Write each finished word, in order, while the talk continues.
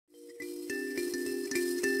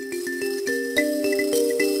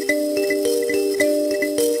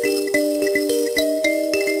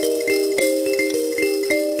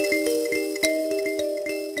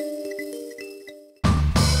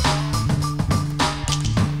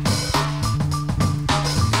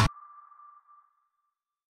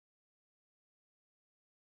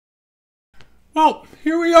Well,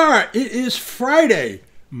 here we are. It is Friday,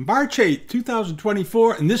 March 8th,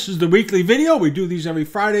 2024, and this is the weekly video. We do these every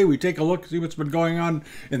Friday. We take a look, see what's been going on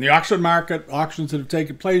in the auction market, auctions that have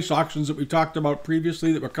taken place, auctions that we talked about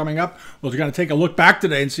previously that were coming up. We're going to take a look back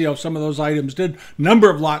today and see how some of those items did. Number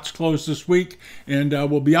of lots closed this week, and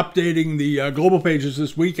we'll be updating the global pages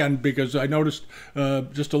this weekend because I noticed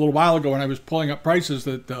just a little while ago when I was pulling up prices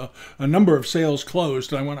that a number of sales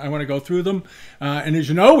closed. I want to go through them. And as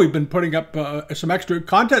you know, we've been putting up some extra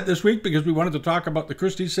content this week because we wanted to talk about the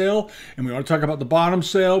Christie sale, and we want to talk about the bottom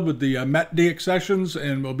sale with the Met deaccessions,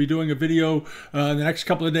 and we'll be doing a video in the next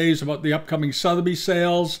couple of days about the upcoming Sotheby's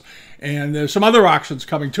sales, and there's some other auctions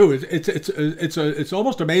coming too. It's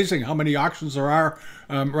almost amazing how many auctions there are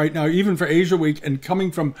right now, even for Asia Week, and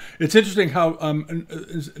coming from. It's interesting how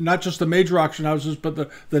not just the major auction houses, but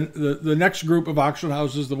the next group of auction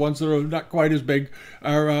houses, the ones that are not quite as big,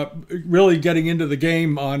 are really getting into the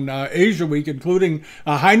game on Asia Week, including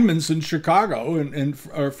Heineman's in Chicago and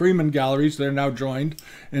Freeman Galleries. They're now joined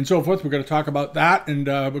and so forth. We're going to talk about that, and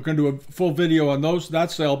we're going to do a full video on that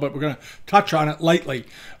sale, but we're going to touch on it lightly.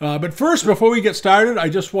 But first, before we get started, I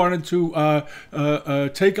just wanted to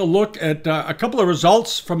take a look at a couple of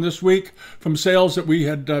results from this week from sales that we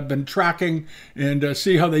had been tracking and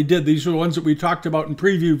see how they did. These are the ones that we talked about in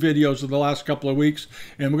preview videos of the last couple of weeks,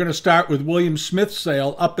 and we're going to start with William Smith's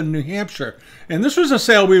sale up in New Hampshire. And this was a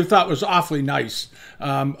sale we thought was awfully nice.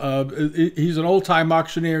 He's an old-time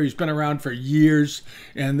auctioneer. He's been around for years,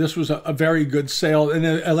 and this was a very good sale.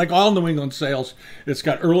 And like all New England sales, it's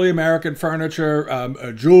got early American furniture,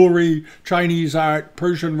 jewelry, Chinese art,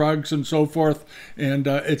 Persian rugs, and so forth. And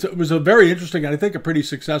it was a very interesting, and I think a pretty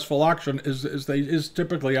successful auction, as they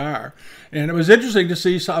typically are. And it was interesting to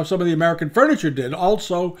see how some of the American furniture did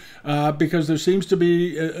also, because there seems to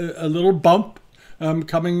be a little bump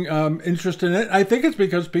coming interest in it. I think it's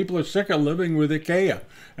because people are sick of living with IKEA.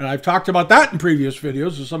 And I've talked about that in previous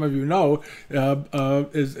videos, as some of you know,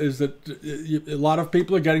 is that a lot of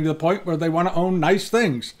people are getting to the point where they want to own nice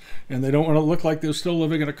things, and they don't want to look like they're still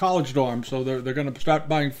living in a college dorm. So they're going to start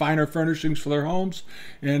buying finer furnishings for their homes.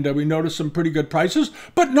 And we noticed some pretty good prices,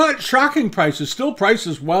 but not shocking prices. Still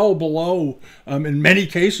prices well below, in many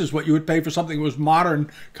cases, what you would pay for something that was modern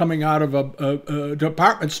coming out of a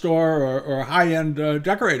department store or a high-end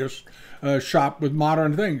decorators shop with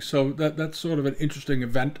modern things. So that's sort of an interesting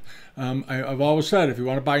event. I've always said, if you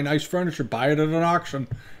want to buy nice furniture, buy it at an auction.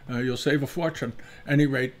 You'll save a fortune. At any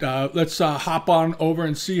rate, let's hop on over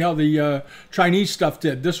and see how the Chinese stuff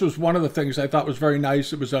did. This was one of the things I thought was very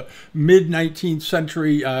nice. It was a mid-19th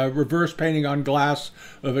century reverse painting on glass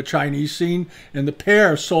of a Chinese scene, and the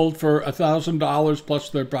pair sold for $1,000 plus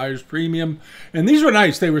their buyer's premium. And these were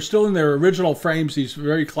nice. They were still in their original frames, these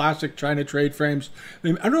very classic China trade frames.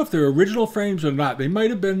 I don't know if they're original frames or not. They might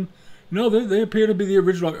have been. No, they appear to be the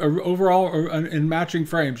original overall or in matching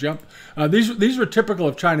frames. Yep, these were typical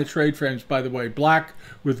of China trade frames, by the way, black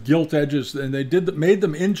with gilt edges, and they made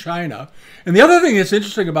them in China. And the other thing that's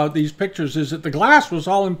interesting about these pictures is that the glass was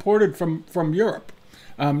all imported from Europe.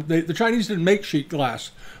 The Chinese didn't make sheet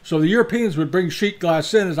glass, so the Europeans would bring sheet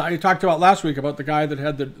glass in. As I talked about last week about the guy that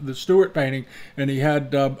had the Stuart painting, and he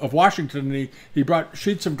had of Washington, and he brought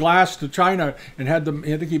sheets of glass to China and had them.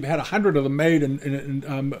 I think he had 100 of them made,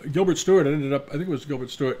 and Gilbert Stuart ended up. I think it was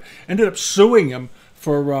Gilbert Stuart ended up suing him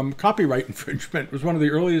for copyright infringement. It was one of the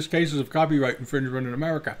earliest cases of copyright infringement in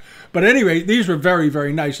America. But anyway, these were very,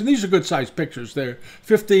 very nice. And these are good-sized pictures. They're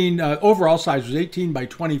 15, overall size was 18 by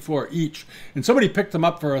 24 each. And somebody picked them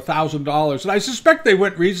up for $1,000. And I suspect they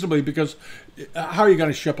went reasonably because how are you going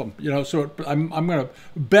to ship them? You know, so I'm going to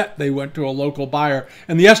bet they went to a local buyer.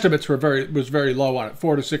 And the estimates were was very low on it,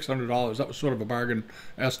 $400 to $600. That was sort of a bargain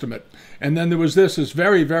estimate. And then there was this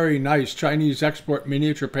very, very nice Chinese export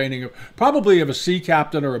miniature painting probably of a sea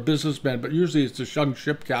captain or a businessman, but usually it's a young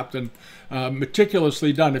ship captain,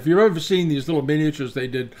 meticulously done. If you've ever seen these little miniatures they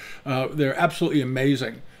did, they're absolutely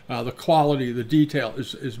amazing. The quality, the detail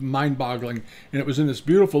is mind-boggling, and it was in this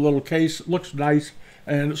beautiful little case. Looks nice,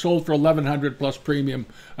 and it sold for $1,100 plus premium,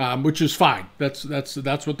 which is fine. That's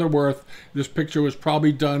what they're worth. This picture was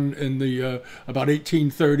probably done in the about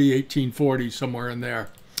 1830, 1840, somewhere in there.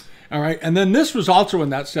 All right, and then this was also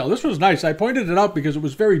in that sale. This was nice. I pointed it out because it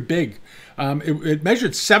was very big. It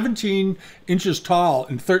measured 17 inches tall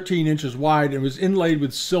and 13 inches wide, and was inlaid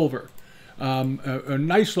with silver. A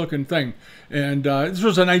nice looking thing. And this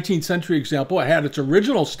was a 19th century example. It had its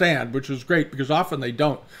original stand, which was great because often they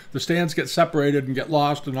don't. The stands get separated and get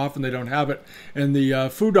lost, and often they don't have it. And the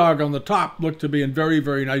foo dog on the top looked to be in very,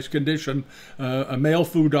 very nice condition. A male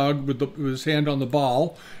foo dog with his hand on the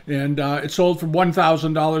ball. And it sold for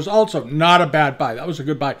 $1,000 also. Not a bad buy. That was a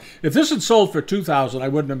good buy. If this had sold for $2,000, I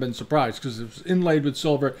wouldn't have been surprised because it was inlaid with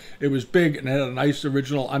silver. It was big and had a nice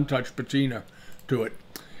original untouched patina to it.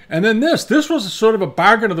 And then this was sort of a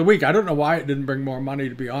bargain of the week. I don't know why it didn't bring more money,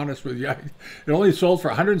 to be honest with you. It only sold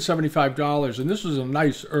for $175, and this was a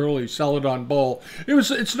nice early Celadon bowl.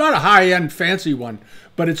 It's not a high-end fancy one,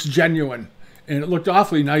 but it's genuine. And it looked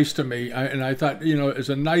awfully nice to me. And I thought, it's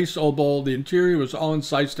a nice old bowl. The interior was all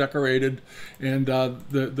incised decorated. And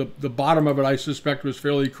the bottom of it, I suspect, was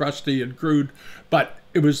fairly crusty and crude. But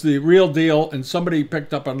it was the real deal. And somebody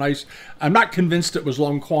picked up a nice... I'm not convinced it was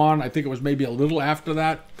Long Quan. I think it was maybe a little after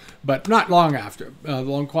that. But not long after. The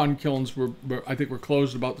Long Quan kilns I think were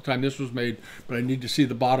closed about the time this was made. But I need to see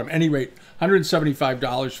the bottom. At any rate,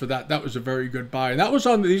 $175 for that. That was a very good buy. And that was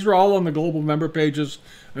these were all on the global member pages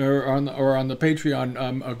or on the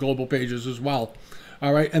Patreon global pages as well.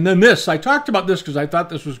 All right, and then this, I talked about this because I thought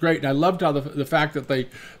this was great, and I loved how the fact that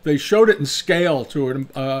they showed it in scale to an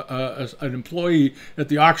employee at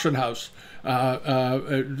the auction house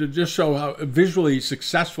to just show how visually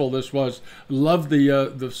successful this was. Loved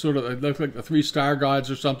the sort of, it looked like the 3 star gods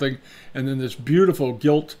or something, and then this beautiful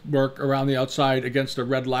gilt work around the outside against a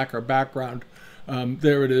red lacquer background.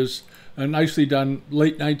 There it is. Nicely done,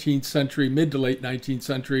 late 19th century, mid to late 19th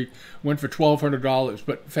century, went for $1,200,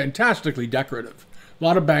 but fantastically decorative. A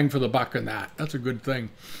lot of bang for the buck in that. That's a good thing.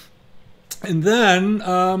 And then,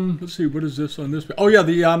 let's see, what is this on this? Oh yeah,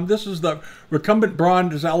 this is the recumbent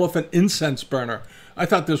bronze elephant incense burner. I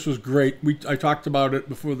thought this was great. I talked about it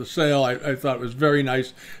before the sale. I thought it was very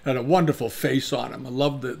nice. Had a wonderful face on him. I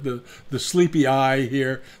love the sleepy eye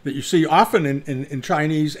here that you see often in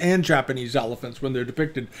Chinese and Japanese elephants when they're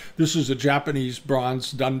depicted. This is a Japanese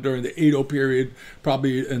bronze done during the Edo period,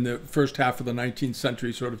 probably in the first half of the 19th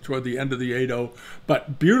century, sort of toward the end of the Edo.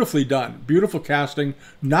 But beautifully done. Beautiful casting,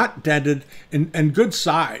 not dented, and good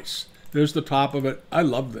size. There's the top of it. I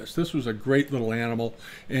love this. This was a great little animal.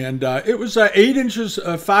 And it was 8 inches,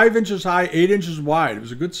 5 inches high, 8 inches wide. It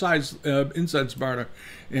was a good size incense burner.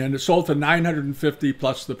 And it sold for $950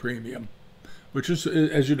 plus the premium, which is,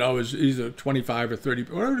 as you know, is either 25 or 30.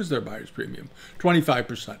 What is their buyer's premium?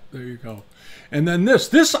 25%. There you go. And then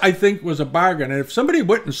this I think was a bargain. And if somebody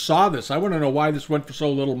went and saw this, I want to know why this went for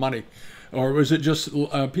so little money. Or was it just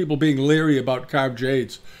people being leery about carved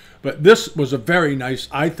jades? But this was a very nice,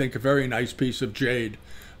 I think, a very nice piece of jade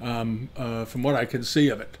from what I can see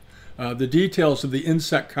of it. The details of the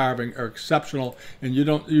insect carving are exceptional, and you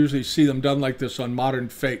don't usually see them done like this on modern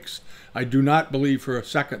fakes. I do not believe for a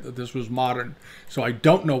second that this was modern, so I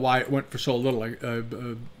don't know why it went for so little.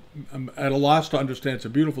 I'm at a loss to understand. It's a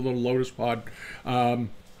beautiful little lotus pod.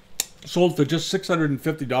 Sold for just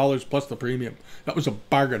 $650 plus the premium. That was a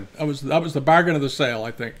bargain. That was the bargain of the sale,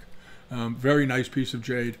 I think. Very nice piece of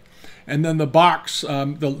jade. And then the box,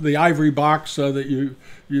 the ivory box that you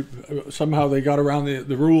somehow they got around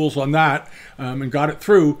the rules on that and got it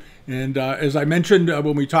through. And as I mentioned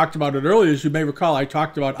when we talked about it earlier, as you may recall, I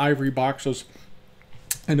talked about ivory boxes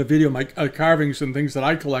in a video, my carvings and things that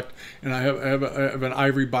I collect, and I have an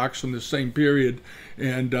ivory box from the same period.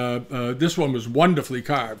 And this one was wonderfully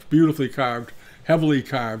carved, beautifully carved, heavily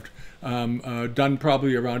carved. Done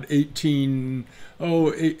probably around 1810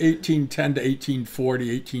 to 1840,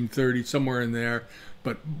 1830, somewhere in there.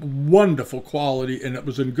 But wonderful quality, and it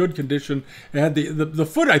was in good condition. It had the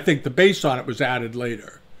foot, I think, the base on it was added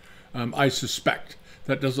later. I suspect.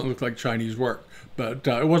 That doesn't look like Chinese work. But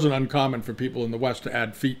it wasn't uncommon for people in the West to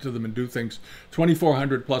add feet to them and do things.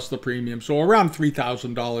 $2,400 plus the premium, so around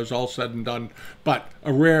 $3,000 all said and done. But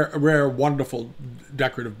a rare, wonderful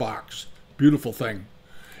decorative box. Beautiful thing.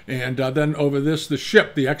 And then over this, the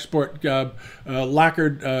ship, the export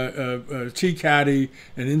lacquered tea caddy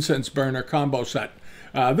and incense burner combo set.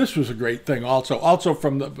 This was a great thing also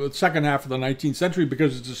from the second half of the 19th century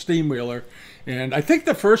because it's a steam wheeler. And I think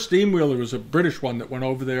the first steam wheeler was a British one that went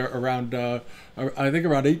over there around, I think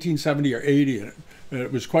around 1870 or 80. And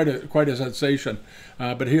it was quite a sensation.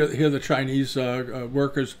 But here the Chinese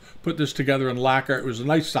workers put this together in lacquer. It was a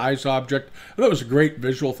nice size object. I thought it was a great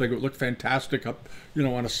visual thing. It looked fantastic up,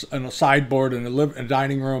 on a sideboard in a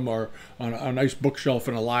dining room or on a nice bookshelf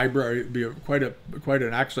in a library. It'd be quite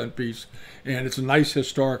an accent piece. And it's a nice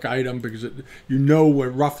historic item because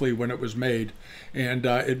roughly when it was made. And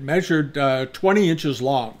it measured 20 inches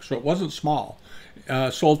long, so it wasn't small.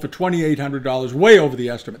 sold for $2,800, way over the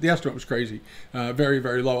estimate. The estimate was crazy, very,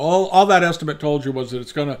 very low. All that estimate told you was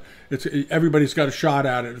that everybody's got a shot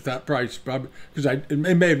at it at that price, probably because it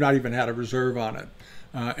may have not even had a reserve on it.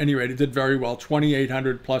 Any rate, it did very well,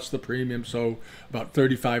 $2,800 plus the premium, so about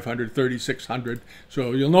 $3,500, $3,600.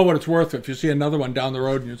 So you'll know what it's worth if you see another one down the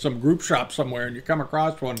road in some group shop somewhere and you come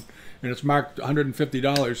across one and it's marked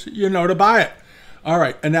 $150, you know to buy it. All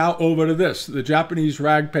right, and now over to this, the Japanese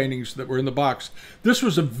rag paintings that were in the box. This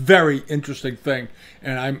was a very interesting thing,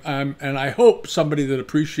 and I hope somebody that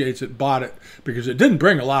appreciates it bought it, because it didn't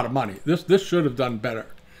bring a lot of money. This should have done better.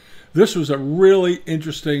 This was a really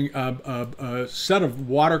interesting set of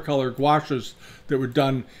watercolor gouaches that were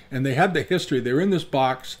done, and they had the history. They were in this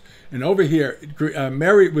box, and over here,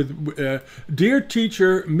 married with dear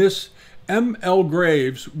teacher Miss M.L.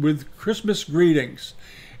 Graves with Christmas greetings.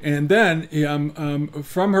 And then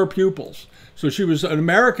from her pupils. So she was an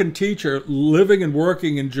American teacher living and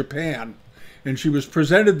working in Japan. And she was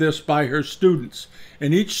presented this by her students.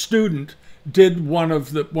 And each student did one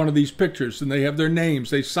of these pictures. And they have their names.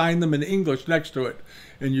 They signed them in English next to it.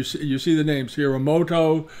 And you see the names: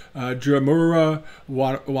 Hiramoto, Jamura,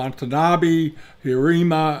 Watanabe,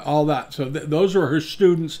 Hirima, all that. So those are her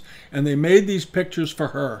students. And they made these pictures for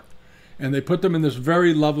her. And they put them in this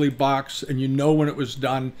very lovely box, and you know when it was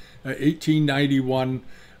done, 1891.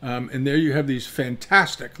 And there you have these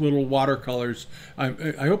fantastic little watercolors.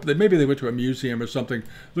 I hope that maybe they went to a museum or something.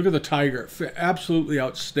 Look at the tiger, absolutely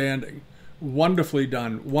outstanding. Wonderfully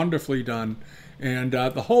done, wonderfully done. And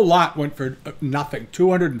the whole lot went for nothing,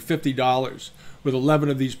 $250 with 11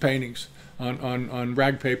 of these paintings on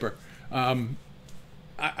rag paper. I'm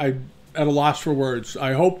at a loss for words.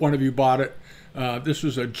 I hope one of you bought it. This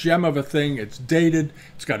was a gem of a thing. It's dated.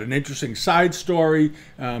 It's got an interesting side story.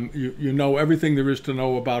 You know everything there is to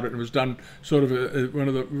know about it. It was done sort of one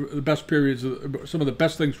of the best periods. Some of the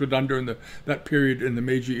best things were done during that period in the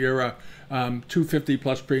Meiji era. $250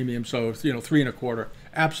 plus premium, so $3 1/4.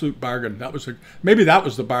 Absolute bargain. Maybe that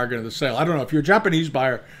was the bargain of the sale. I don't know. If you're a Japanese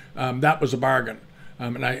buyer, that was a bargain.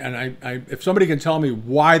 And if somebody can tell me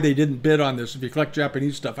why they didn't bid on this, if you collect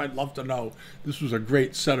Japanese stuff, I'd love to know. This was a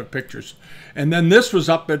great set of pictures. And then this was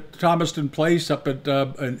up at Thomaston Place, up at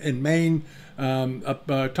in Maine,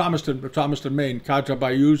 Thomaston, Maine. Kaja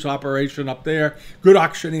Bayou's operation up there. Good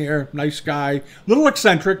auctioneer, nice guy, little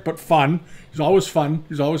eccentric but fun. He's always fun.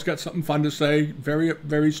 He's always got something fun to say. Very,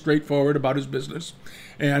 very straightforward about his business,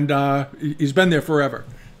 and he's been there forever.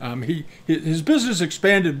 His business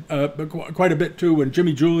expanded quite a bit too when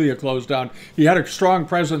Jimmy Julia closed down. He had a strong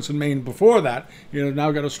presence in Maine before that.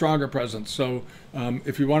 Now got a stronger presence. So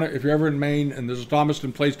if you're ever in Maine and there's a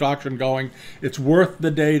Thomaston Place auction going, it's worth the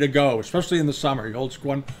day to go, especially in the summer. He holds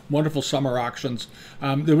wonderful summer auctions.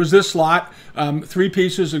 There was this lot, 3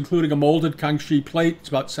 pieces, including a molded Kangxi plate. It's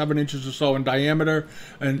about 7 inches or so in diameter,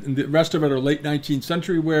 and the rest of it are late 19th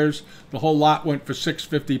century wares. The whole lot went for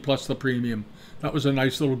 $650 plus the premium. That was a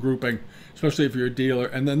nice little grouping, especially if you're a dealer.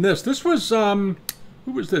 And then this was, who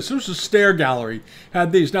was this? This was a stair gallery.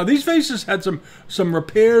 Had these. Now, these vases had some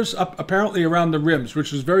repairs up apparently around the rims,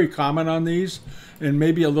 which is very common on these, and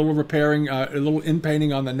maybe a little repairing, a little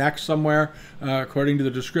in-painting on the neck somewhere, according to the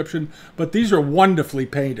description. But these are wonderfully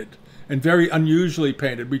painted and very unusually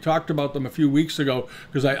painted. We talked about them a few weeks ago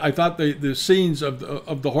because I thought the scenes of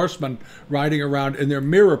the horsemen riding around in their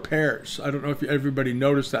mirror pairs. I don't know if everybody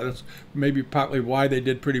noticed that. It's maybe partly why they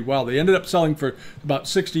did pretty well. They ended up selling for about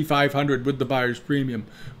 $6,500 with the buyer's premium.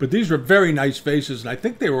 But these were very nice vases, and I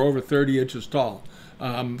think they were over 30 inches tall.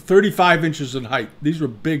 35 inches in height. These were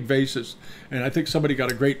big vases, and I think somebody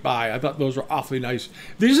got a great buy. I thought those were awfully nice.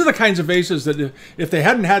 These are the kinds of vases that if they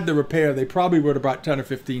hadn't had the repair, they probably would have brought 10 or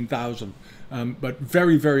 15,000. But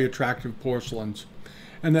very, very attractive porcelains.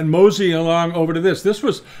 And then moseying along over to this. This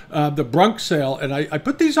was the Brunk sale, and I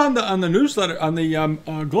put these on the newsletter, on the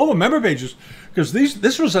global member pages, because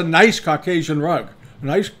this was a nice Caucasian rug, a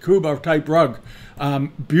nice Cuba type rug.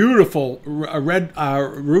 Beautiful red,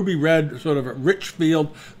 ruby red, sort of a rich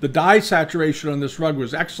field. The dye saturation on this rug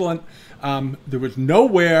was excellent. There was no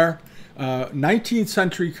wear. 19th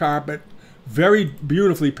century carpet, very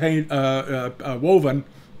beautifully woven,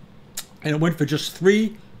 and it went for just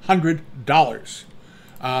 $300.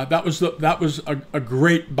 That was a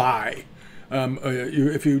great buy.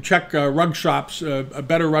 If you check rug shops,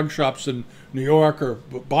 better rug shops in New York or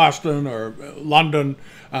Boston or London,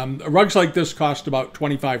 rugs like this cost about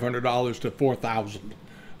 $2,500 to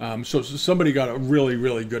 $4,000. So somebody got a really,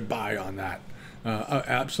 really good buy on that.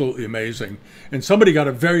 Absolutely amazing. And somebody got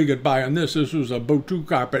a very good buy on this. This was a Botu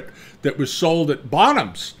carpet that was sold at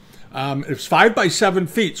Bonham's It was 5 by 7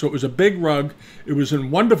 feet, so it was a big rug. It was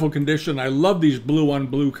in wonderful condition. I love these blue on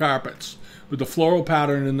blue carpets with the floral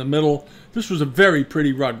pattern in the middle. This was a very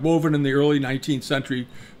pretty rug, woven in the early 19th century,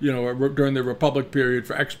 during the Republic period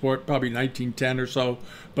for export, probably 1910 or so.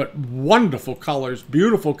 But wonderful colors,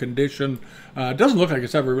 beautiful condition. It doesn't look like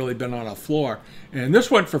it's ever really been on a floor. And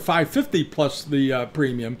this went for $550 plus the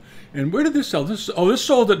premium. And where did this sell? This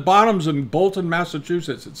sold at Bottoms in Bolton,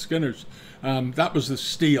 Massachusetts, at Skinner's. That was the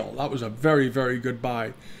steel. That was a very, very good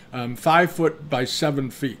buy. 5 foot by 7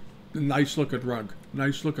 feet. Nice looking rug.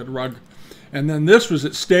 Nice looking rug. And then this was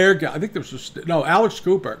at I think this was Alex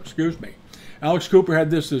Cooper. Excuse me. Alex Cooper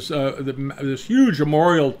had this huge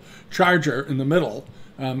memorial charger in the middle,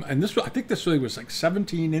 and I think this thing was like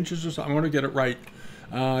 17 inches or something. I want to get it right.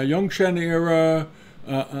 Yongchen era.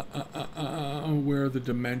 Where are the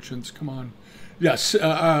dimensions? Come on. Yes,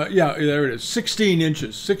 yeah, there it is. 16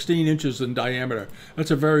 inches. 16 inches in diameter.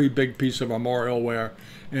 That's a very big piece of memorial ware,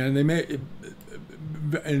 and they made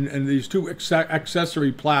and these two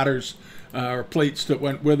accessory platters. Or plates that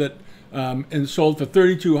went with it, and sold for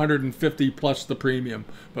 $3,250 plus the premium.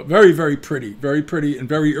 But very, very pretty and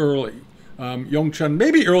very early. Yongchen,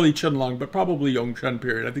 maybe early Qianlong, but probably Yongchen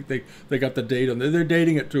period. I think they got the date on there. They're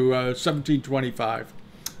dating it to 1725.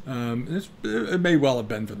 It may well have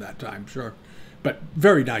been from that time, sure. But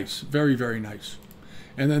very nice, very, very nice.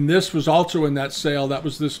 And then this was also in that sale. That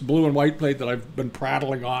was this blue and white plate that I've been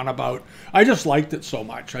prattling on about. I just liked it so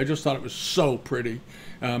much. I just thought it was so pretty.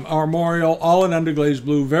 Armorial, all in underglazed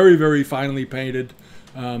blue, very, very finely painted.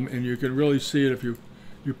 And you can really see it if you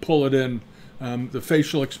pull it in. The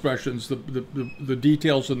facial expressions, the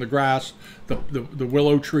details in the grass, the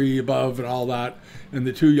willow tree above and all that. And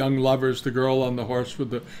the two young lovers, the girl on the horse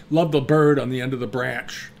with love the bird on the end of the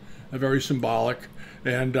branch. Very symbolic.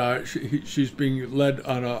 And she's being led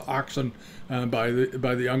on an oxen by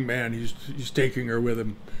the young man. He's taking her with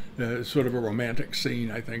him. Sort of a romantic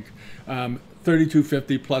scene, I think.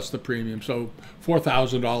 $3,250 plus the premium, so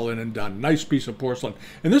 $4,000 all in and done. Nice piece of porcelain,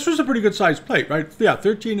 and this was a pretty good sized plate, right? Yeah,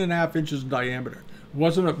 13.5 inches in diameter.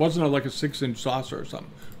 Wasn't like a 6-inch saucer or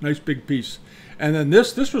something. Nice big piece. And then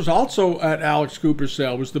this was also at Alex Cooper's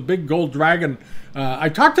sale. Was the big gold dragon. I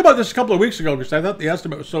talked about this a couple of weeks ago because I thought the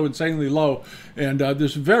estimate was so insanely low. And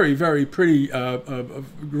this very, very pretty,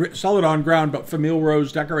 solid on ground, but famille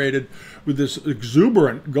rose decorated with this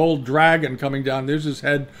exuberant gold dragon coming down. There's his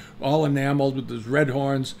head all enameled with his red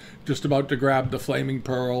horns, just about to grab the flaming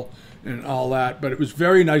pearl and all that. But it was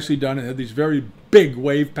very nicely done. It had these very big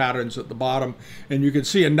wave patterns at the bottom, and you can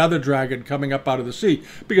see another dragon coming up out of the sea,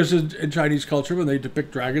 because in Chinese culture, when they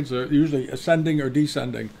depict dragons, they're usually ascending or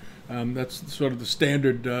descending. That's sort of the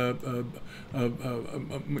standard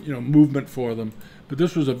movement for them. But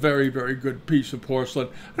this was a very, very good piece of porcelain.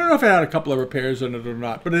 I don't know if it had a couple of repairs in it or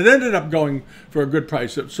not, but it ended up going for a good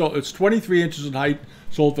price. It's 23 inches in height,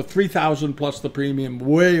 sold for $3,000 plus the premium,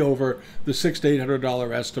 way over the $600 to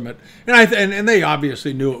 $800 estimate. And they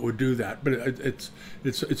obviously knew it would do that, but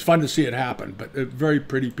it's fun to see it happen. But a very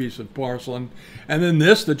pretty piece of porcelain. And then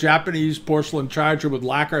the Japanese porcelain charger with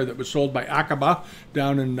lacquer that was sold by Akaba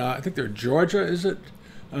down in I think they're Georgia, is it?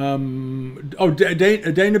 Dana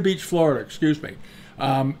Beach, Florida. Excuse me.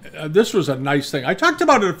 This was a nice thing. I talked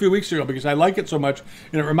about it a few weeks ago because I like it so much,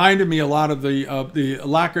 and it reminded me a lot of the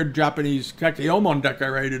lacquered Japanese Kakeyomon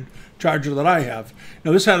decorated charger that I have.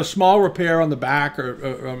 Now, this had a small repair on the back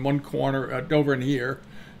or on one corner over in here,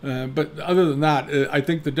 but other than that, I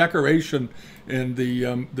think the decoration and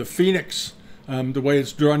the phoenix, the way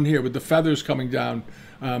it's drawn here with the feathers coming down,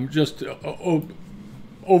 just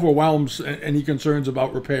overwhelms any concerns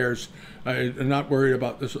about repairs. I'm not worried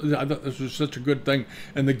about this. I thought this was such a good thing,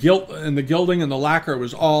 and the gilding and the lacquer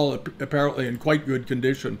was all apparently in quite good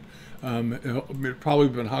condition. It probably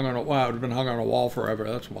been hung on it would have been hung on a wall forever.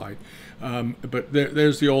 That's why. But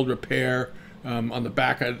there's the old repair on the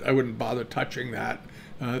back. I wouldn't bother touching that.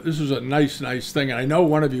 This is a nice thing, and I know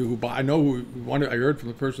one of you I heard from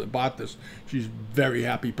the person that bought this. She's a very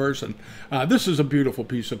happy person. This is a beautiful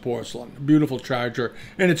piece of porcelain, beautiful charger,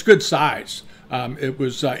 and it's good size. It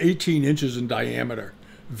was 18 inches in diameter,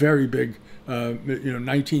 very big,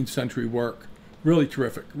 19th century work. Really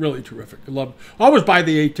terrific, really terrific. Always buy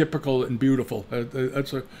the atypical and beautiful.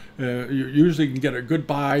 You usually can get a good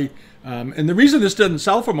buy. And the reason this doesn't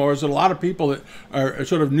sell for more is that a lot of people that are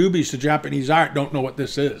sort of newbies to Japanese art don't know what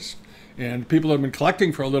this is. And people that have been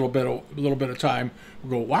collecting for a little bit of time will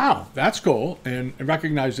go, wow, that's cool, and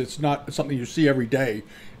recognize it's not something you see every day.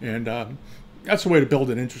 And That's the way to build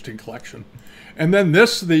an interesting collection. And then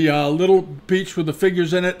this, the little peach with the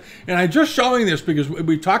figures in it. And I'm just showing this because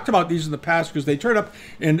we talked about these in the past because they turn up.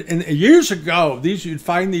 And years ago, you'd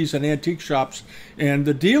find these in antique shops. And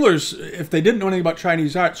the dealers, if they didn't know anything about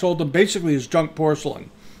Chinese art, sold them basically as junk porcelain.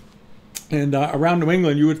 And around New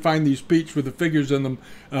England, you would find these peach with the figures in them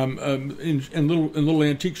in little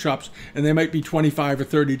antique shops. And they might be $25 or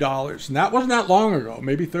 $30. And that wasn't that long ago,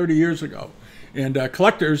 maybe 30 years ago. And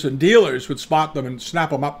collectors and dealers would spot them and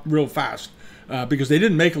snap them up real fast. Because they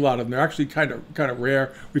didn't make a lot of them. They're actually kind of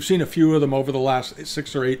rare. We've seen a few of them over the last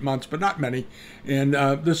 6 or 8 months, but not many. And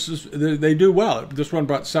they do well. This one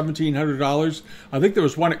brought $1,700. I think there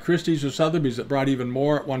was one at Christie's or Sotheby's that brought even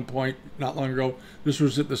more at one point not long ago. This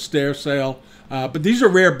was at the stair sale. But these are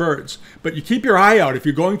rare birds. But you keep your eye out if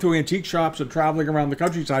you're going through antique shops and traveling around the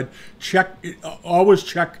countryside. Always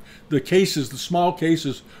check the cases, the small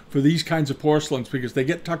cases for these kinds of porcelains, because they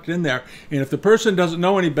get tucked in there. And if the person doesn't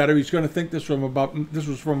know any better, he's going to think this was from about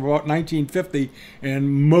 1950,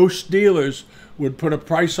 and most dealers would put a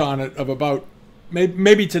price on it of about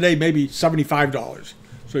maybe today maybe $75.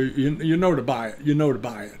 So you know to buy it. You know to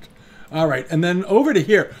buy it. All right, and then over to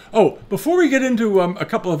here. Oh, before we get into a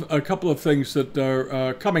couple of things that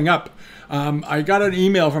are coming up, I got an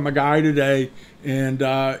email from a guy today, and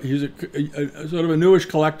he's a sort of a newish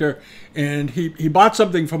collector, and he bought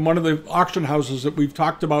something from one of the auction houses that we've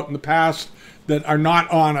talked about in the past that are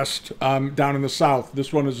not honest down in the South.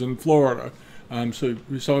 This one is in Florida, so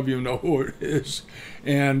some of you know who it is,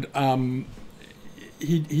 and I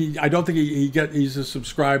don't think he's a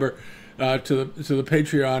subscriber to the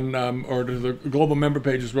Patreon or to the global member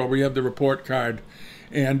pages where we have the report card,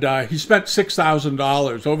 and he spent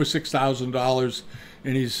 $6,000, over $6,000,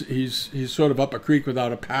 and he's sort of up a creek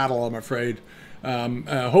without a paddle, I'm afraid.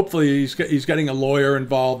 Hopefully he's getting a lawyer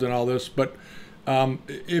involved in all this, but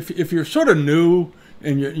if you're sort of new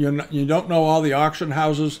and you don't know all the auction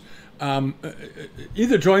houses,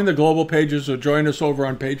 either join the global pages or join us over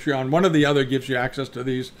on Patreon. One or the other gives you access to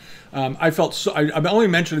these. I'm only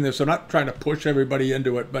mentioning this. I'm not trying to push everybody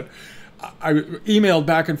into it, but I emailed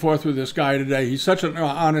back and forth with this guy today. He's such an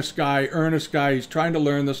honest guy, earnest guy. He's trying to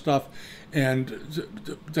learn this stuff, and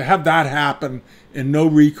to have that happen and no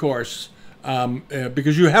recourse,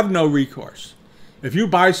 because you have no recourse. If you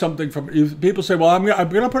buy something from, people say, well, I'm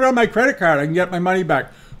going to put it on my credit card. I can get my money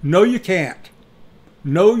back. No, you can't.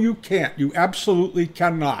 No, you can't. You absolutely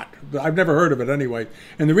cannot. I've never heard of it anyway.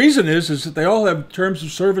 And the reason is that they all have terms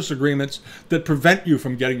of service agreements that prevent you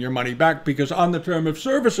from getting your money back, because on the term of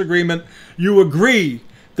service agreement, you agree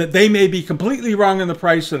that they may be completely wrong in the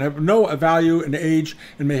price and have no value and age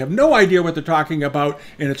and may have no idea what they're talking about,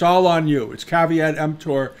 and it's all on you. It's caveat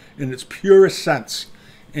emptor in its purest sense.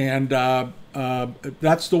 And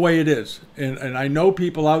that's the way it is. And I know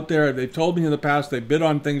people out there, they've told me in the past, they bid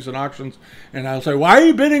on things in auctions, and I'll say, why are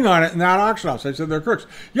you bidding on it in that auction house? I said, they're crooks.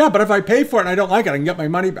 Yeah, but if I pay for it and I don't like it, I can get my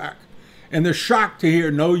money back. And they're shocked to hear,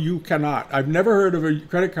 no, you cannot. I've never heard of a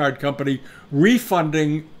credit card company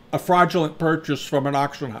refunding a fraudulent purchase from an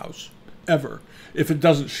auction house, ever. If it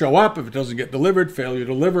doesn't show up, if it doesn't get delivered, failure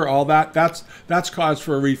to deliver, all that's cause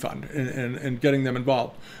for a refund and getting them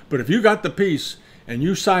involved. But if you got the piece and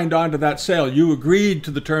you signed on to that sale, you agreed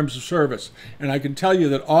to the terms of service. And I can tell you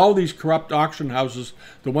that all these corrupt auction houses,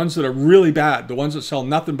 the ones that are really bad, the ones that sell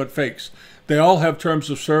nothing but fakes, they all have terms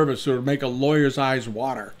of service that would make a lawyer's eyes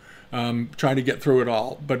water trying to get through it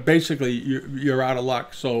all. But basically, you're out of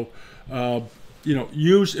luck. So,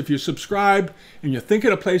 if you subscribe and you're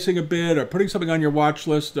thinking of placing a bid or putting something on your watch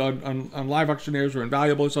list on Live Auctioneers or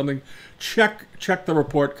Invaluable or something, check the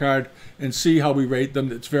report card and see how we rate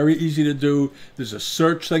them. It's very easy to do. There's a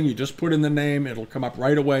search thing. You just put in the name. It'll come up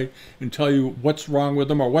right away and tell you what's wrong with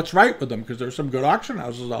them or what's right with them, because there's some good auction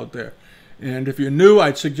houses out there. And if you're new,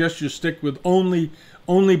 I'd suggest you stick with only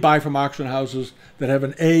buy from auction houses that have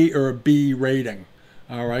an A or a B rating.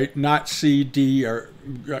 All right, not C, D, or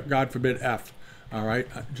God forbid F. All right,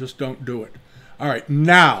 just don't do it. All right,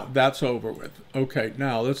 now that's over with. Okay,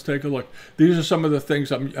 now let's take a look. These are some of the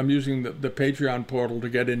things I'm using the Patreon portal to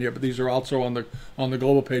get in here, but these are also on the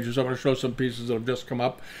global pages. I'm going to show some pieces that have just come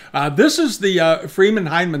up. This is the Freeman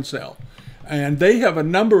Hindman sale, and they have a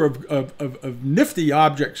number of nifty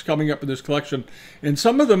objects coming up in this collection. And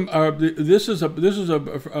some of them are. This is a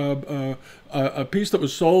piece that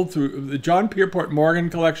was sold through the John Pierpont Morgan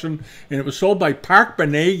collection, and it was sold by Park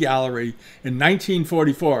Benet Gallery in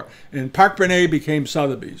 1944. And Park Benet became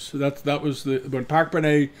Sotheby's. So that was when Park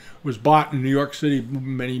Benet was bought in New York City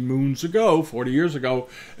many moons ago, 40 years ago.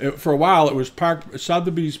 For a while, it was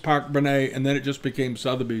Sotheby's Park Benet, and then it just became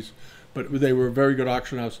Sotheby's. but they were a very good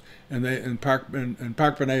auction house. And Park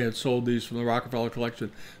Benet had sold these from the Rockefeller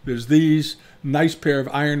collection. There's these nice pair of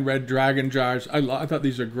iron red dragon jars. I thought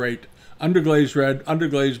these are great. Underglazed red,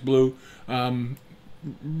 underglazed blue.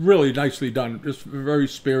 Really nicely done, just very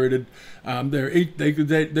spirited. They're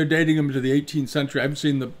dating them to the 18th century. I haven't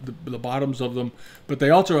seen the bottoms of them, but they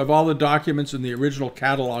also have all the documents in the original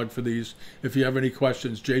catalog for these. If you have any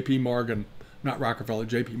questions, J.P. Morgan, not Rockefeller,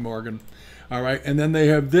 J.P. Morgan. All right, and then they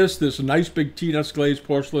have this nice big tea-dust glazed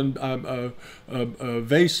porcelain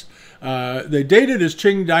vase. They dated as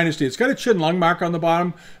Qing Dynasty. It's got a Qin lung mark on the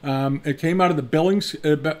bottom. It came out of the Billings,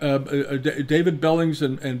 David Billings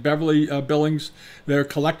and Beverly Billings. They're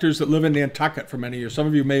collectors that live in Nantucket for many years. Some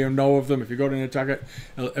of you may know of them. If you go to Nantucket,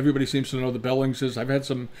 everybody seems to know the Billingses. I've had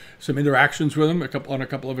some interactions with him on a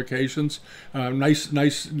couple of occasions. Nice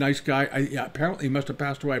guy. Apparently he must have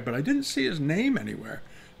passed away, but I didn't see his name anywhere.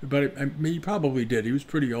 But he probably did. He was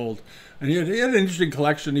pretty old. And he had an interesting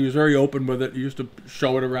collection. He was very open with it. He used to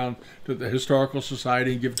show it around to the Historical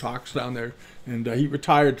Society and give talks down there. And he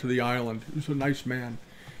retired to the island. He was a nice man.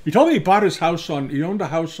 He told me he owned a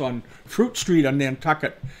house on Fruit Street on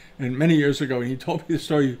Nantucket and many years ago. And he told me the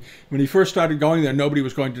story. When he first started going there, nobody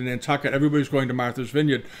was going to Nantucket. Everybody was going to Martha's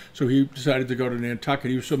Vineyard. So he decided to go to Nantucket.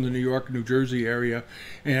 He was from the New York, New Jersey area.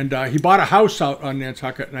 And he bought a house out on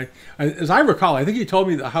Nantucket. And as I recall, I think he told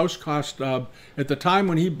me the house cost, at the time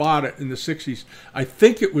when he bought it in the 60s, I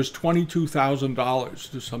think it was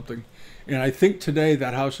 $22,000 or something. And I think today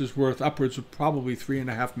that house is worth upwards of probably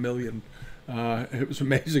 $3.5 million. It was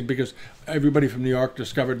amazing because everybody from New York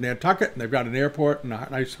discovered Nantucket, and they've got an airport and a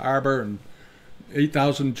nice harbor, and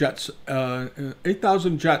 8,000 jets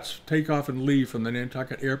take off and leave from the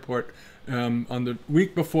Nantucket airport on the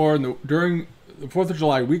week before, during the 4th of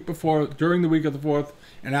July, week before, during the week of the 4th,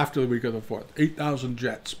 and after the week of the 4th. 8,000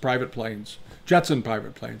 jets, jets and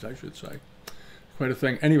private planes, I should say. Quite a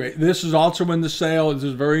thing. Anyway, this is also in the sale. This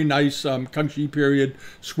is very nice Kangxi period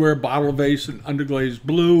square bottle vase in underglazed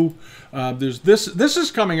blue. There's this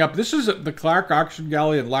is coming up. This is at the Clark Auction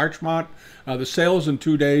Gallery in Larchmont. The sale is in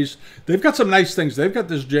 2 days. They've got some nice things. They've got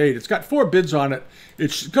this jade. It's got 4 bids on it.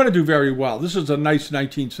 It's going to do very well. This is a nice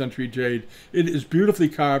 19th century jade. It is beautifully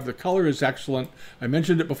carved. The color is excellent. I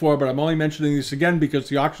mentioned it before, but I'm only mentioning this again because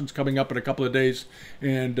the auction's coming up in a couple of days,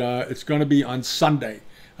 and it's going to be on Sunday.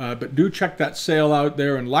 But do check that sale out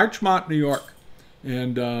there in Larchmont, New York.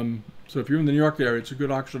 And so if you're in the New York area, it's a good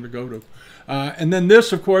auction to go to. And then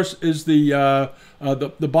this, of course, is the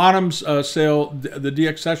bottoms sale, the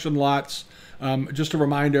deaccession lots. Just a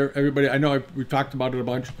reminder, everybody, I know we've talked about it a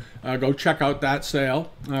bunch. Go check out that sale.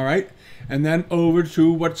 All right. And then over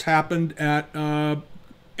to what's happened at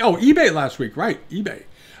eBay last week. Right, eBay.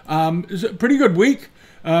 It was a pretty good week.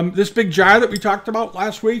 This big jar that we talked about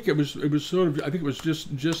last week, it was sort of, I think it was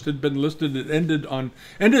just had been listed. It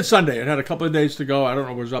ended Sunday. It had a couple of days to go. I don't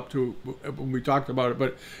know what it was up to when we talked about it,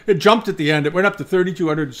 but it jumped at the end. It went up to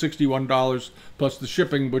 $3,261 plus the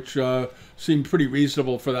shipping, which seemed pretty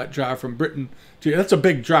reasonable for that jar from Britain. That's a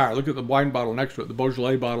big jar. Look at the wine bottle next to it, the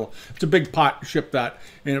Beaujolais bottle. It's a big pot to ship that.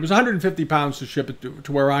 And it was 150 pounds to ship it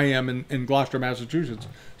to where I am in Gloucester, Massachusetts.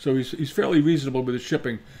 So he's fairly reasonable with his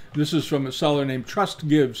shipping. This is from a seller named Trust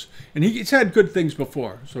Gives. And he's had good things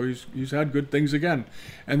before. So he's had good things again.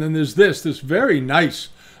 And then there's this very nice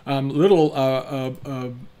little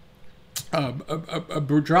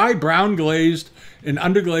dry brown glazed and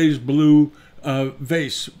underglazed blue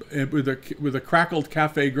vase with a crackled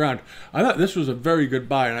cafe ground. I thought this was a very good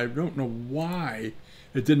buy, and I don't know why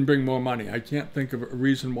it didn't bring more money. I can't think of a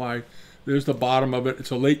reason why. There's the bottom of it.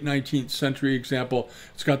 It's a late 19th century example.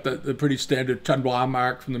 It's got the pretty standard Tendua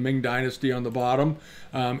mark from the Ming Dynasty on the bottom.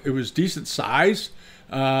 It was decent size.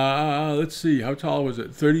 Let's see, how tall was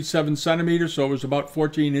it? 37 centimeters, so it was about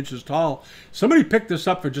 14 inches tall. Somebody picked this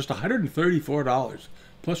up for just $134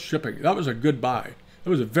 plus shipping. That was a good buy. It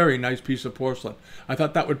was a very nice piece of porcelain. I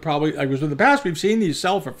thought that would probably, in the past we've seen these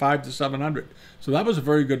sell for $500 to $700. So that was a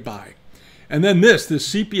very good buy. And then this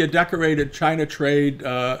sepia decorated China trade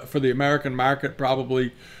for the American market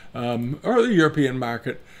probably, or the European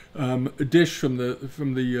market, a dish from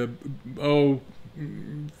the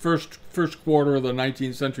first quarter of the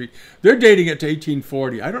 19th century. They're dating it to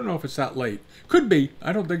 1840. I don't know if it's that late. Could be.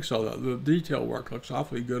 I don't think so, though. The detail work looks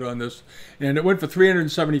awfully good on this. And it went for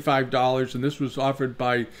 $375, and this was offered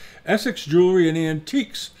by Essex Jewelry and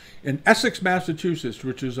Antiques in Essex, Massachusetts,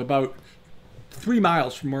 which is about 3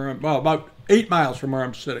 miles from where about 8 miles from where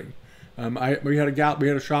I'm sitting. We had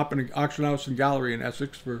a shop and an auction house and gallery in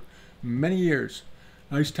Essex for many years.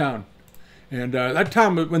 Nice town. And that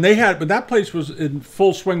time when that place was in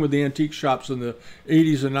full swing with the antique shops in the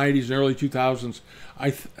 80s and 90s and early 2000s,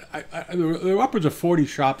 there were upwards of 40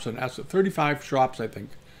 shops in Essex, 35 shops, I think.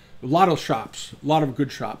 A lot of shops, a lot of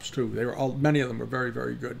good shops too. Many of them were very,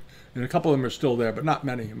 very good, and a couple of them are still there, but not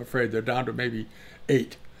many. I'm afraid they're down to maybe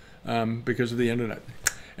 8 because of the internet.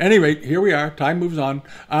 At any rate, here we are. Time moves on.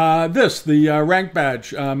 The rank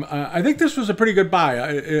badge. I think this was a pretty good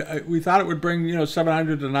buy. We thought it would bring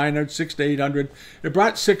 700 to 900, 600 to 800. It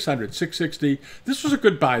brought 600, 660. This was a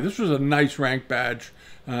good buy. This was a nice rank badge.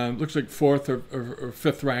 Looks like 4th or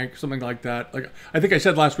 5th rank, something like that. Like I think I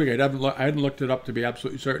said last week, I hadn't looked it up to be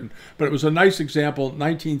absolutely certain, but it was a nice example,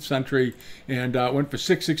 19th century, and went for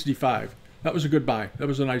 665. That was a good buy. That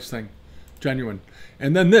was a nice thing, genuine.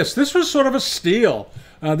 And then this was sort of a steal.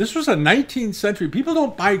 This was a 19th century. People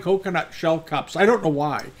don't buy coconut shell cups. I don't know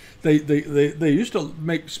why. They used to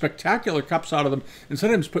make spectacular cups out of them, and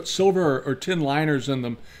sometimes put silver or tin liners in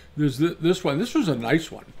them. There's this one. This was a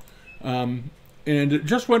nice one. And it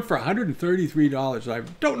just went for $133. I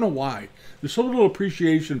don't know why. There's so little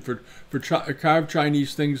appreciation for carved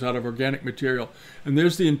Chinese things out of organic material. And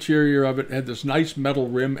there's the interior of it. It had this nice metal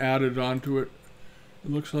rim added onto it. It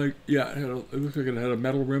looks like, yeah, it looked like it had a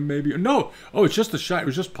metal rim maybe. No, it's just the shine. It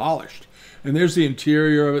was just polished. And there's the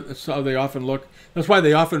interior of it. That's how they often look. That's why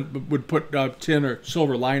they often would put tin or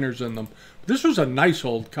silver liners in them. This was a nice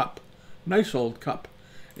old cup. Nice old cup.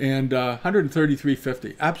 And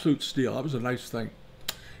 $133.50. Absolute steal. That was a nice thing.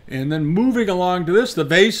 And then moving along to this, the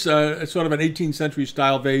vase. It's sort of an 18th century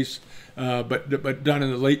style vase, but done in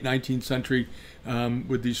the late 19th century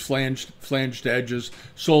with these flanged edges.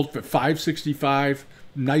 Sold for $565.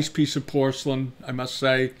 Nice piece of porcelain, I must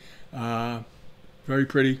say. Very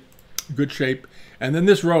pretty. Good shape. And then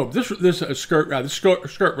this robe. This skirt. This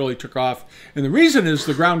skirt really took off. And the reason is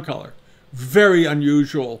the ground color. Very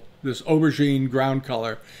unusual. This aubergine ground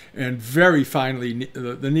color, and very finely,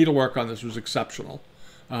 the needlework on this was exceptional.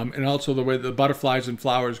 And also the way the butterflies and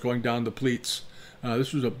flowers going down the pleats.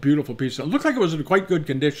 This was a beautiful piece. It looked like it was in quite good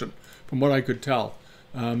condition, from what I could tell.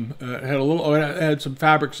 It had some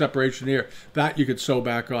fabric separation here. That you could sew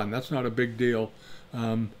back on. That's not a big deal.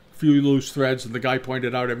 Few loose threads, and the guy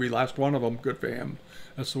pointed out every last one of them. Good for him.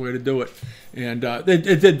 That's the way to do it. And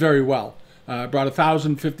it did very well. Brought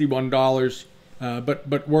 $1,051.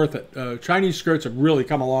 But worth it. Chinese skirts have really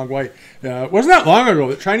come a long way. It wasn't that long ago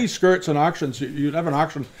that Chinese skirts and auctions, you'd have an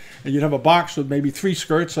auction and you'd have a box with maybe 3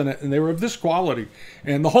 skirts in it, and they were of this quality.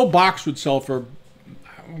 And the whole box would sell for,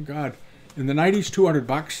 oh God, in the 90s,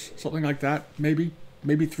 $200, something like that, maybe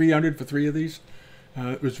 300 for 3 of these.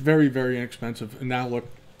 It was very, very inexpensive. And now look,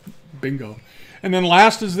 bingo. And then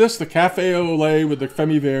last is this, the Café au lait with the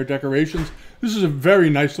Femi-Vert decorations. This is a very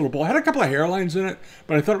nice little bowl. It had a couple of hairlines in it,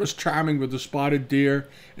 but I thought it was charming with the spotted deer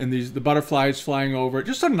and the butterflies flying over it.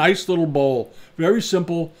 Just a nice little bowl. Very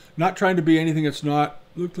simple, not trying to be anything it's not.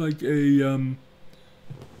 Looked like a,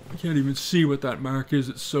 I can't even see what that mark is.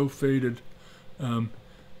 It's so faded.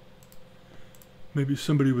 Maybe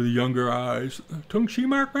somebody with younger eyes. Tung Chi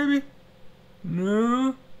mark, maybe?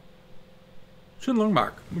 No. Chinlung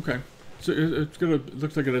mark. Okay. So it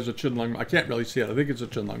looks like it has a Chinlung. I can't really see it. I think it's a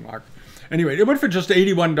Chinlung mark. Anyway, it went for just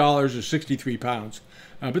 $81 or 63 pounds.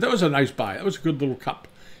 But that was a nice buy. That was a good little cup.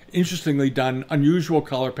 Interestingly done. Unusual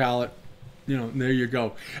color palette. And there you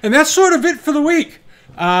go. And that's sort of it for the week.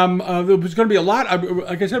 There's going to be a lot.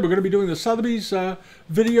 Like I said, we're going to be doing the Sotheby's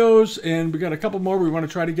videos, and we got a couple more we want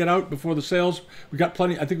to try to get out before the sales. We got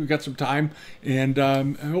plenty. I think we got some time, and I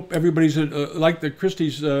hope everybody's like the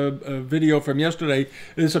Christie's video from yesterday.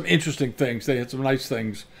 There's some interesting things. They had some nice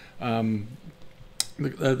things.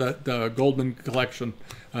 The Goldman collection,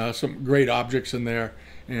 some great objects in there,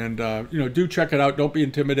 and do check it out. Don't be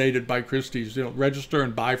intimidated by Christie's. Register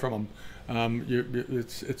and buy from them.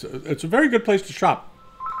 It's a very good place to shop.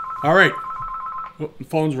 All right. Oh, the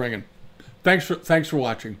phone's ringing. Thanks for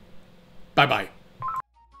watching. Bye-bye.